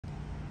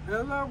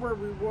Hello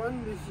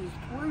everyone, this is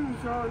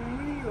Twins on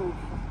Wheels.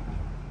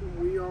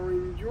 We are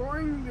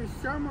enjoying the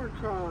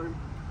summertime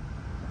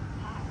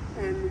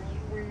and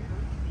we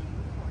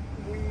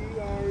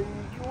are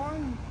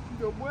enjoying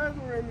the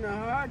weather and the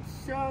hot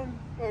sun,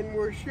 and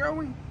we're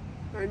showing,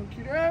 and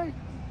today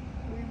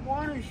we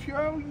want to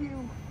show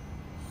you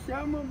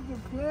some of the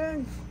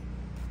plants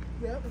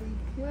that we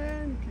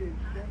planted,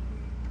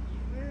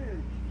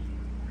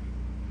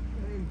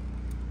 And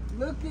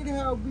look at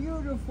how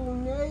beautiful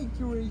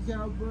nature is,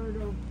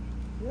 Alberto.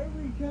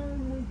 Every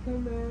time we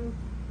come out,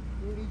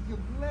 it is a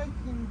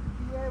blessing to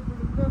be able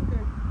to look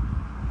at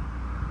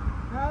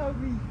how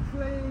these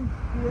plants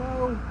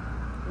grow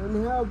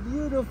and how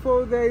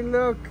beautiful they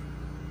look.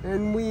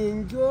 And we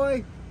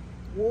enjoy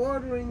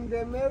watering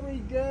them every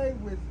day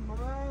with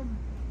Mom.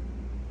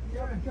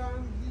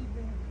 Sometimes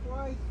even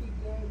twice a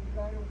day. We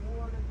gotta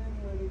water them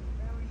when it's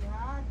very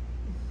hot.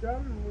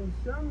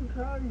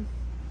 Sometimes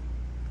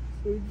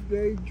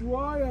they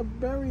dry up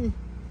very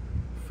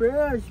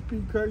fast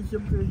because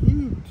of the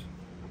heat.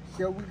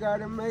 So we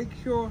gotta make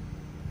sure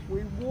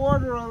we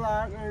water a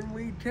lot, and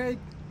we take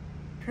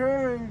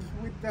turns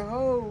with the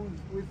hose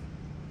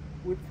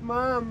with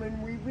Mom,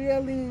 and we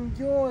really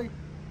enjoy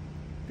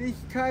this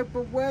type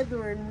of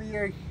weather, and we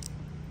are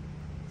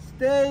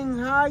staying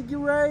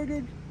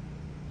hydrated,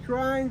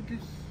 trying to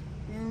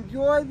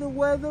enjoy the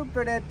weather,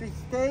 but at the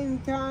same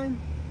time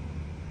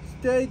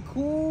stay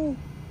cool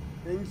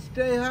and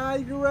stay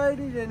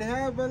hydrated and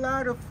have a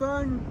lot of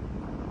fun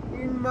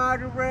in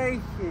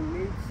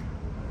moderation.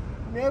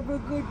 It's never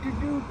good to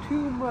do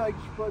too much,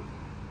 but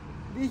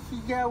this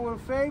is our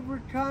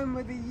favorite time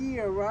of the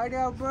year, right,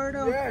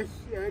 Alberto? Yes,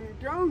 and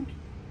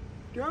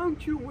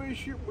don't you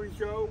wish it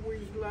was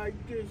always like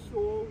this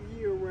all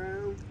year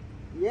round?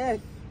 Yes,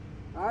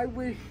 I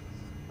wish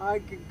I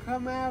could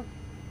come out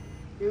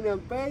in a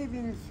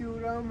bathing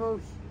suit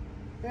almost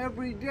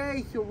every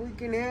day so we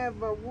can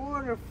have a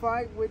water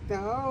fight with the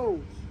hose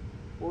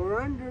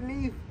or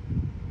underneath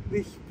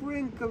the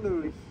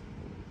sprinklers.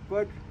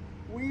 But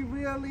we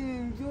really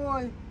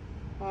enjoy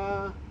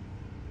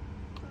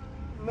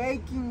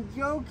making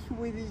jokes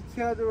with each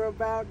other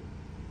about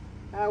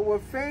our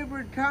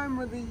favorite time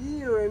of the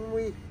year, and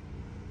we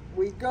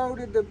go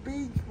to the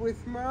beach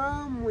with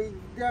Mom. We've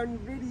done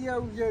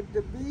videos at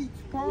the beach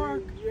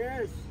park.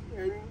 Yes,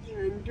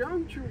 and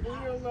don't you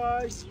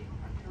realize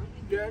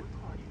that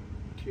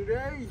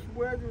today's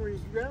weather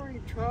is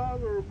very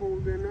tolerable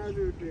than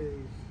other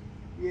days?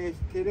 Yes,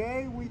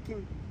 today we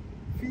can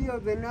feel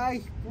the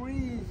nice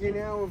breeze in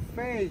our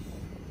face,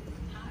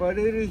 but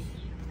it is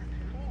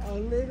a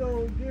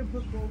little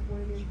difficult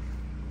when it's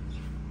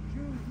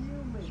too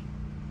humid.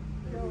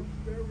 So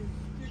it's very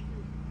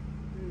sticky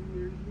and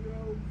there's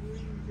no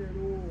breeze at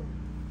all.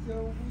 So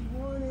we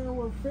want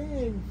our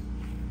fans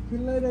to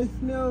let us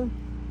know,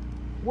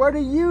 what are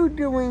you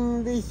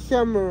doing this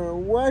summer?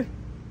 What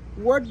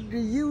do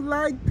you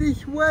like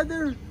this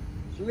weather?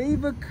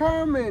 Leave a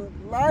comment,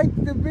 like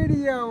the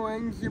video,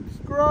 and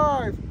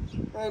subscribe.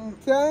 And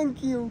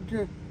thank you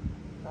to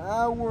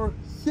our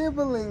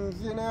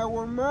siblings and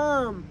our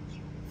Mom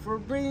for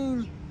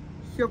being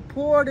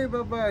supportive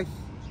of us,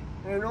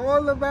 and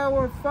all of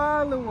our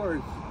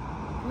followers.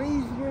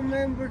 Please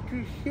remember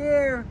to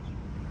share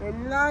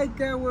and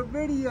like our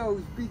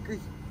videos,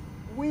 because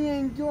we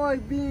enjoy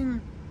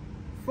being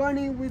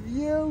funny with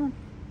you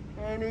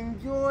and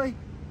enjoy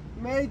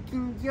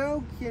making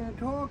jokes and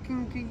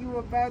talking to you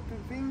about the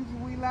things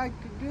we like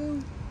to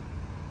do.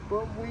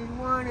 But we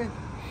want to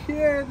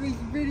share this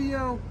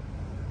video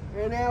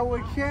and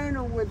our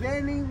channel with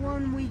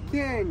anyone we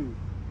can.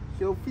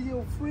 So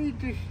feel free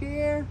to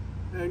share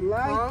and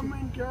like,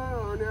 comment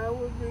on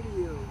our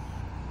videos.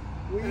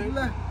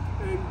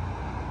 And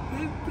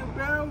hit the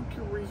bell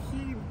to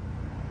receive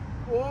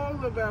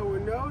all of our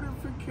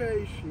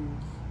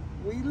notifications.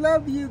 We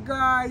love you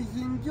guys.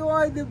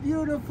 Enjoy the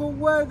beautiful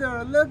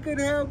weather. Look at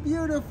how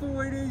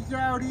beautiful it is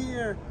out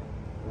here.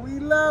 We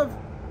love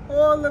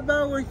all of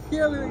our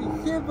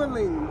siblings. We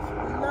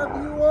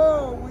love you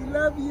all. We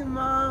love you,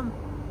 Mom.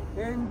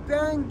 And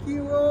thank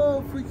you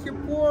all for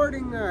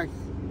supporting us.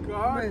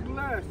 God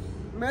bless.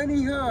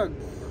 Many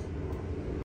hugs.